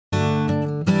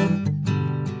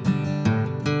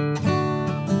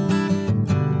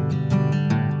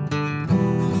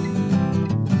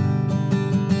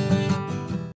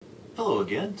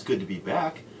again. It's good to be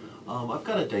back. I've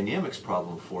got a dynamics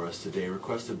problem for us today,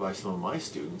 requested by some of my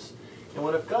students. And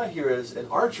what I've got here is an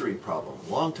archery problem.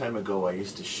 A long time ago, I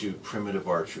used to shoot primitive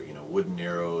archery, you know, wooden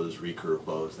arrows, recurve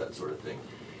bows, that sort of thing.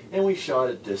 And we shot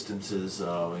at distances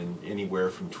in anywhere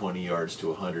from 20 yards to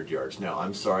 100 yards. Now,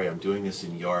 I'm sorry, I'm doing this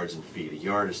in yards and feet. A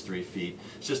yard is 3 feet.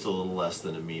 It's just a little less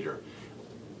than a meter.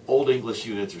 Old English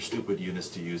units are stupid units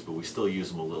to use, but we still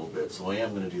use them a little bit. So I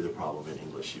am going to do the problem in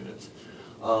English units.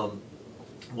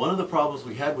 One of the problems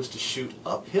we had was to shoot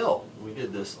uphill. We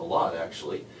did this a lot,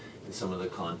 actually, in some of the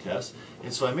contests.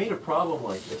 And so I made a problem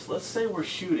like this. Let's say we're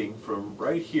shooting from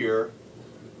right here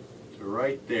to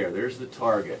right there. There's the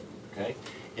target, okay?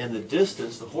 And the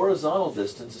distance, the horizontal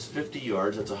distance, is 50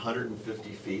 yards. That's 150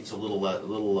 feet, so a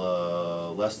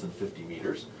little less than 50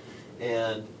 meters.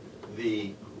 And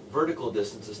the vertical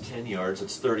distance is 10 yards.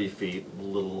 It's 30 feet, a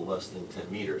little less than 10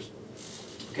 meters.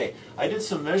 Okay, I did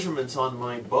some measurements on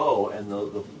my bow, and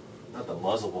not the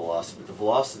muzzle velocity, but the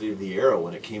velocity of the arrow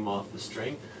when it came off the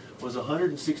string was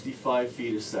 165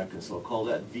 feet a second. So I'll call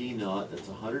that V naught. That's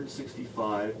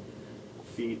 165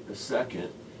 feet a second.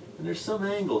 And there's some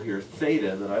angle here,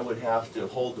 theta, that I would have to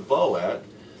hold the bow at,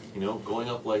 you know, going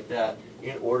up like that,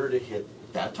 in order to hit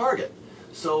that target.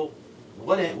 So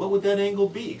what would that angle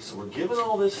be? So we're given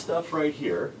all this stuff right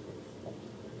here.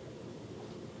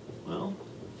 Well,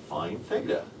 find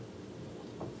theta.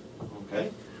 Okay,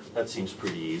 that seems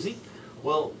pretty easy.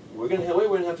 Well, the way we're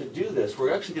going to have to do this,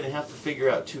 we're actually going to have to figure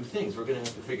out two things. We're going to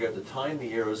have to figure out the time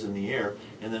the arrow's in the air,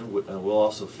 and then we'll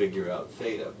also figure out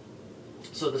theta.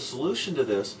 So the solution to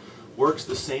this works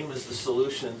the same as the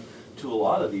solution to a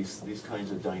lot of these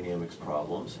kinds of dynamics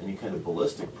problems, any kind of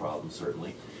ballistic problem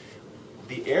certainly.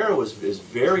 The arrow is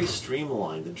very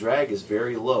streamlined, the drag is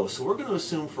very low, so we're going to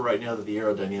assume for right now that the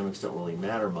aerodynamics don't really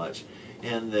matter much,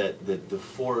 and that the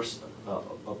force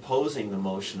opposing the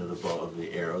motion of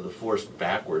the arrow, the force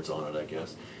backwards on it, I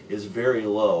guess, is very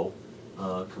low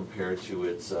compared to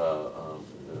its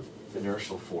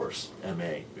inertial force,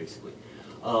 ma, basically.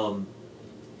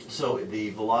 So the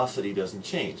velocity doesn't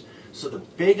change. So the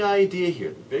big idea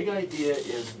here,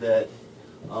 is that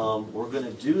we're going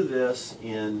to do this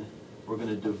we're going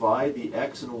to divide the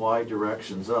x and y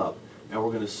directions up, and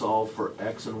we're going to solve for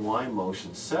x and y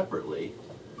motion separately.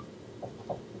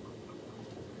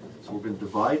 So we're going to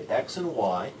divide x and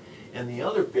y, and the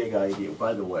other big idea,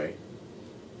 by the way,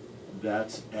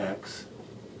 that's x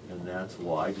and that's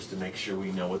y, just to make sure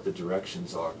we know what the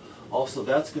directions are. Also,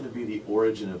 that's going to be the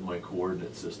origin of my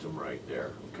coordinate system right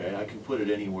there. Okay, I can put it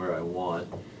anywhere I want.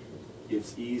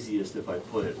 It's easiest if I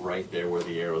put it right there where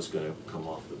the arrow is going to come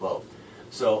off the bow.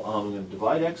 So I'm going to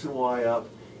divide x and y up,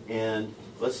 and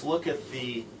let's look at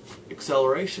the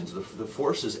accelerations, the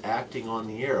forces acting on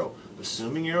the arrow.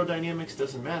 Assuming aerodynamics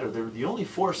doesn't matter, the only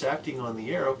force acting on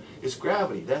the arrow is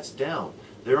gravity. That's down.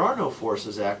 There are no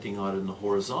forces acting on it in the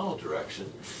horizontal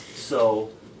direction. So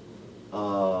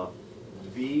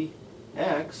Vx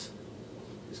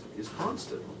is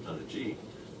constant, not a g.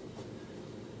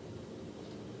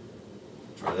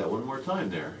 Try that one more time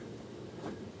there.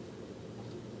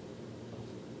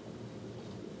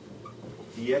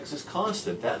 Vx is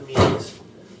constant. That means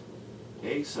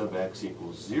a sub x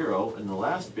equals 0. And the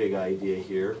last big idea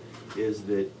here is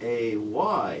that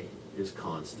ay is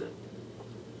constant.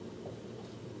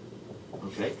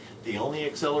 Okay? The only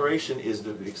acceleration is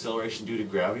the acceleration due to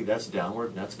gravity. That's downward,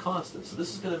 and that's constant. So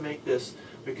this is going to make this,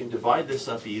 we can divide this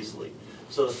up easily.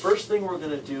 So the first thing we're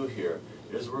going to do here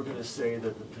is we're going to say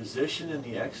that the position in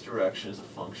the x direction as a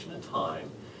function of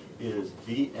time is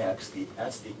Vx,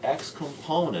 that's the x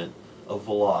component of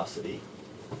velocity,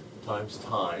 times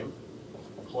time,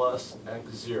 plus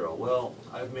x0. Well,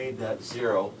 I've made that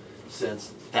 0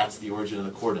 since that's the origin of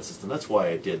the coordinate system. That's why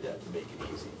I did that, to make it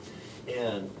easy.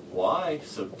 And y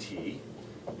sub t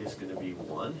is going to be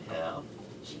 1/2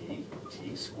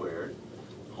 gt squared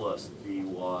plus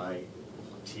vy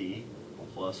t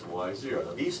plus y0.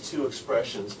 Now these two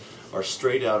expressions are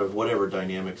straight out of whatever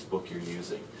dynamics book you're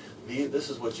using. This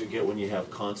is what you get when you have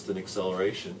constant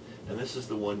acceleration, and this is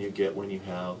the one you get when you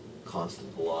have constant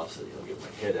velocity. I'll get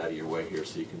my head out of your way here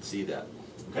so you can see that.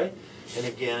 Okay? And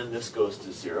again, this goes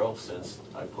to 0 since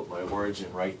I put my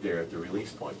origin right there at the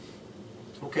release point.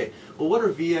 Okay, well, what are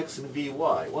Vx and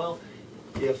Vy? Well,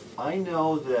 if I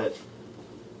know that,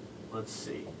 let's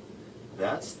see,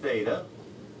 that's theta,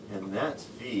 and that's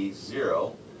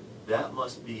V0, that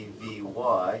must be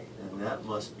Vy, and that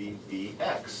must be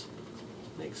Vx.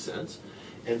 Makes sense.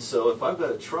 And so if I've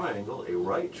got a triangle, a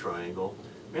right triangle,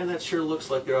 man, that sure looks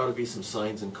like there ought to be some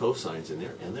sines and cosines in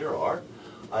there, and there are.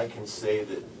 I can say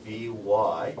that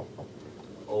Vy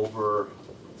over,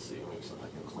 let's see, maybe I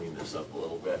can clean this up a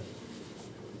little bit.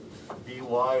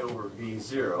 Vy over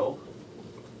V0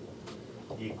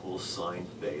 equals sine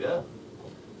theta.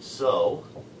 So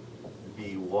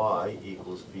Vy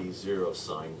equals V0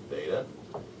 sine theta.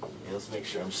 And let's make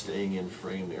sure I'm staying in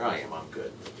frame there. I am, I'm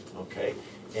good. Okay.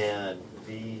 And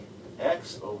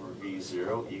Vx over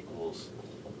V0 equals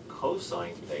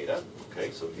cosine theta.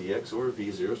 Okay, so Vx over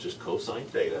V0 is just cosine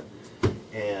theta.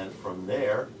 And from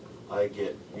there, I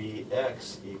get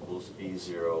Vx equals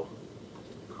V0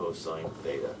 cosine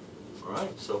theta. All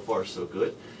right, so far so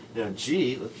good. Now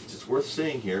G, it's worth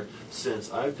saying here,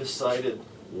 since I've decided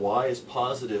y is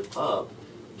positive up,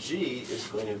 G is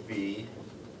going to be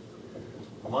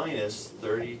minus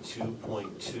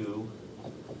 32.2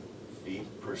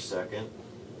 feet per second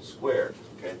squared.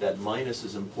 Okay, that minus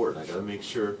is important. I got to make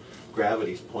sure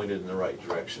gravity's pointed in the right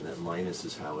direction. That minus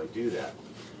is how I do that.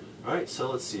 All right, so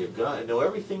let's see. I know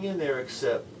everything in there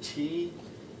except t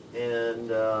and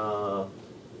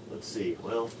let's see.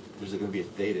 Well, there's going to be a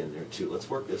theta in there too. Let's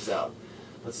work this out.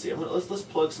 Let's see. Let's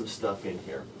plug some stuff in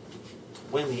here.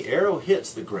 When the arrow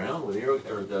hits the ground, when the arrow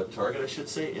or the target, I should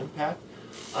say, impact,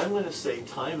 I'm going to say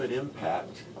time at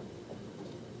impact,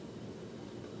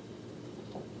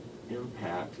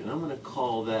 and I'm going to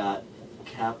call that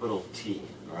capital T.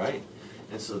 All right.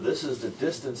 And so this is the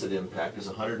distance at impact is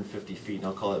 150 feet, and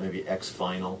I'll call it maybe x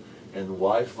final, and the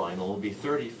y final will be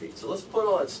 30 feet. So let's put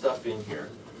all that stuff in here.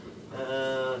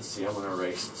 Let's see, I'm going to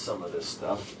erase some of this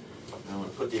stuff. I'm going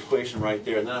to put the equation right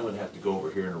there, and then I'm going to have to go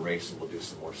over here and erase, and we'll do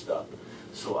some more stuff.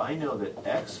 So I know that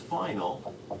x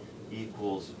final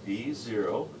equals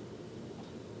V0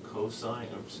 cosine,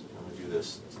 oops, I'm going to do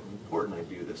this, it's important I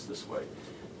do this way,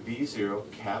 V0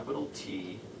 capital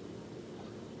T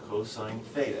cosine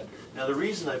theta. Now the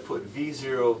reason I put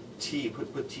V0t,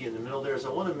 put t in the middle there, is I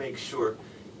want to make sure,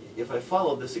 if I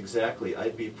followed this exactly,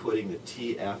 I'd be putting the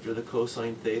t after the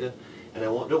cosine theta, and I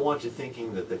don't want you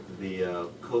thinking that the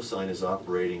cosine is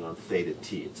operating on theta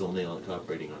t. It's only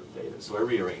operating on theta. So I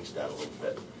rearranged that a little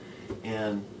bit.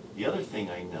 And the other thing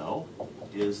I know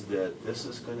is that this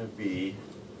is going to be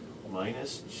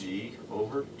minus g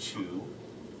over 2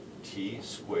 t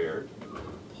squared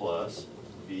plus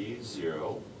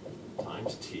V0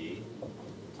 times t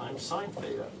times sine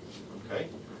theta. Okay?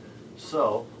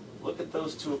 So look at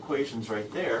those two equations right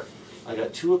there. I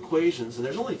got two equations, and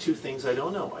there's only two things I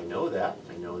don't know. I know that,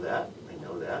 I know that, I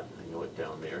know that, I know it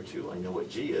down there too. I know what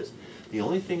g is. The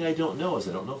only thing I don't know is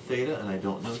I don't know theta and I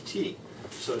don't know t.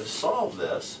 So to solve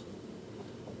this,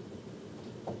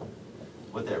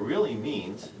 what that really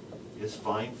means is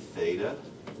find theta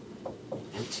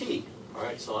and t. All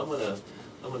right, so I'm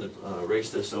going to erase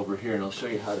this over here, and I'll show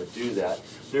you how to do that.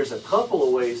 There's a couple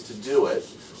of ways to do it.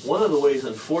 One of the ways,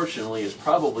 unfortunately, is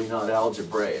probably not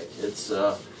algebraic. It's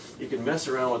you can mess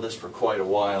around with this for quite a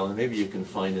while, and maybe you can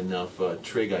find enough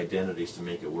trig identities to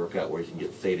make it work out where you can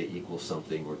get theta equals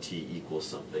something or t equals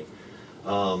something.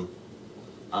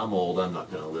 I'm old. I'm not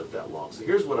going to live that long. So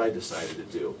here's what I decided to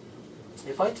do.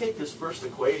 If I take this first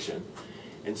equation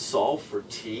and solve for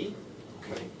t,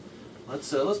 okay.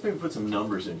 Let's maybe put some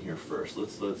numbers in here first.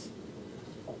 So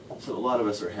a lot of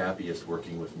us are happiest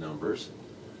working with numbers,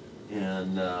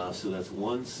 and so that's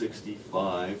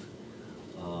 165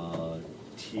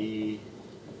 t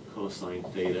cosine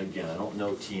theta. Again, I don't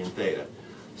know t and theta.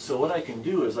 So what I can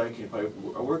do is if I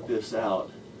work this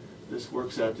out, this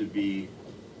works out to be,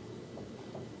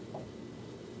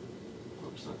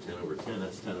 oops, not 10 over 10.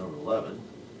 That's 10 over 11.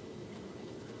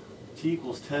 T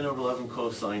equals 10 over 11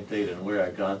 cosine theta, and where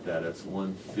I got that, it's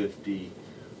 150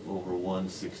 over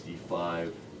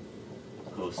 165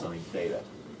 cosine theta.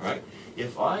 All right?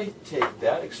 If I take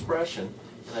that expression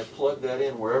and I plug that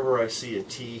in wherever I see a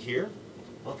t here,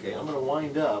 okay, I'm going to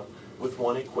wind up with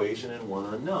one equation and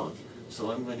one unknown.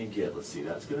 So I'm going to get, let's see,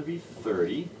 that's going to be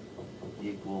 30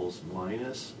 equals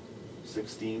minus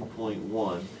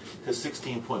 16.1, because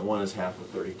 16.1 is half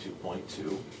of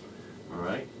 32.2, all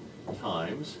right,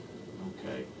 times,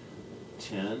 okay,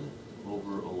 10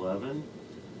 over 11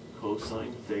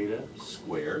 cosine theta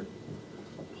squared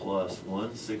plus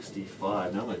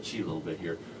 165. Now I'm going to cheat a little bit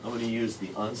here. I'm going to use the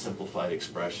unsimplified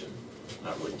expression.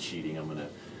 Not really cheating. I'm going to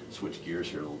switch gears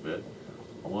here a little bit.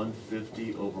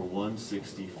 150 over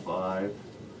 165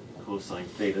 cosine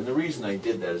theta. And the reason I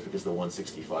did that is because the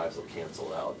 165s will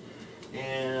cancel out.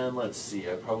 And let's see,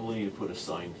 I probably need to put a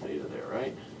sine theta there,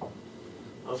 right?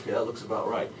 Okay, that looks about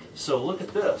right. So look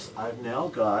at this. I've now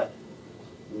got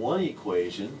one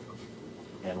equation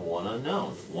and one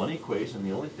unknown. One equation,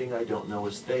 the only thing I don't know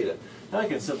is theta. Now I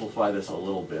can simplify this a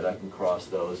little bit. I can cross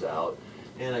those out,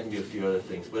 and I can do a few other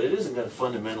things, but it isn't going to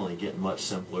fundamentally get much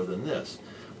simpler than this.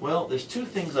 Well, there's two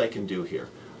things I can do here.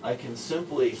 I can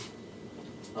simply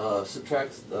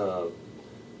subtract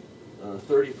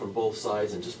 30 from both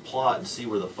sides and just plot and see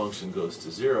where the function goes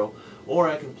to 0. Or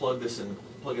I can plug it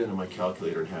into my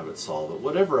calculator and have it solve it.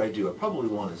 Whatever I do, I probably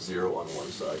want a 0 on one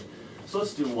side. So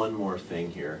let's do one more thing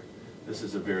here. This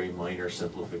is a very minor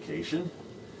simplification.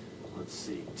 Let's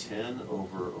see, 10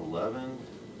 over 11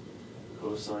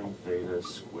 cosine theta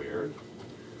squared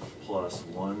plus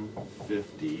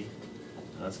 150.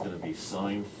 That's going to be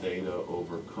sine theta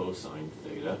over cosine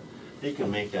theta. You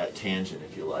can make that tangent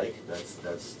if you like.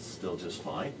 That's still just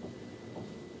fine.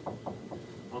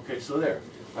 Okay, so there.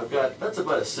 That's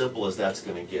about as simple as that's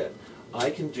going to get. I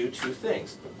can do two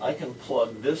things. I can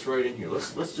plug this right in here.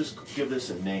 Let's just give this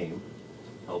a name.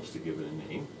 Helps to give it a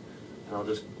name. And I'll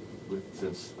just,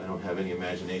 since I don't have any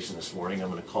imagination this morning, I'm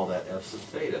going to call that f sub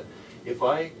theta. If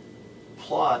I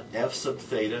plot f sub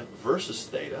theta versus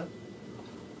theta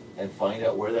and find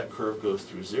out where that curve goes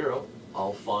through 0,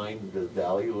 I'll find the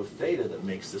value of theta that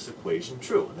makes this equation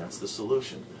true, and that's the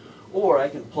solution. Or I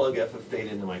can plug f of theta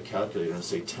into my calculator and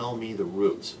say, tell me the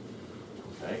roots.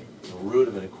 Okay? The root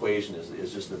of an equation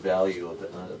is just the value of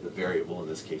the variable, in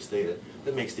this case theta,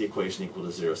 that makes the equation equal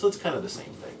to 0. So it's kind of the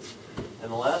same thing.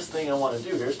 And the last thing I want to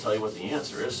do here is tell you what the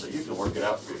answer is, so you can work it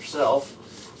out for yourself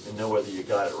and know whether you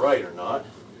got it right or not.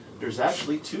 There's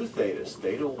actually two thetas.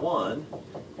 Theta 1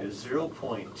 is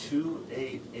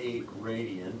 0.288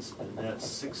 radians, and that's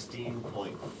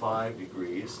 16.5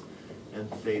 degrees. And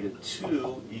theta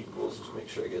 2 equals, just make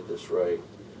sure I get this right,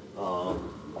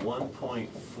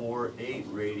 1.48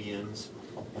 radians,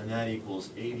 and that equals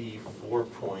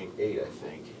 84.8, I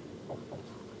think.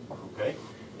 Okay?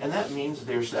 And that means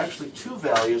there's actually two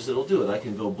values that'll do it. I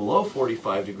can go below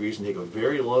 45 degrees and take a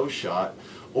very low shot,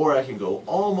 or I can go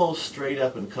almost straight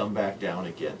up and come back down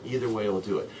again. Either way will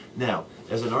do it. Now,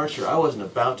 as an archer, I wasn't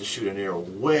about to shoot an arrow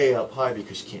way up high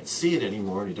because you can't see it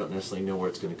anymore and you don't necessarily know where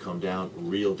it's going to come down.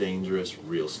 Real dangerous,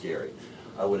 real scary.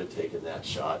 I would have taken that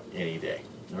shot any day.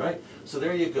 All right? So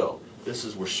there you go.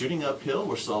 We're shooting uphill.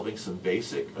 We're solving some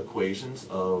basic equations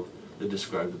that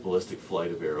describe the ballistic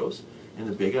flight of arrows. And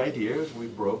the big idea is we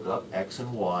broke up x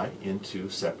and y into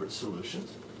separate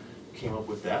solutions, came up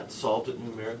with that, solved it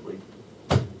numerically.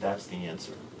 That's the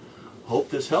answer. Hope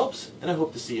this helps, and I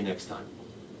hope to see you next time.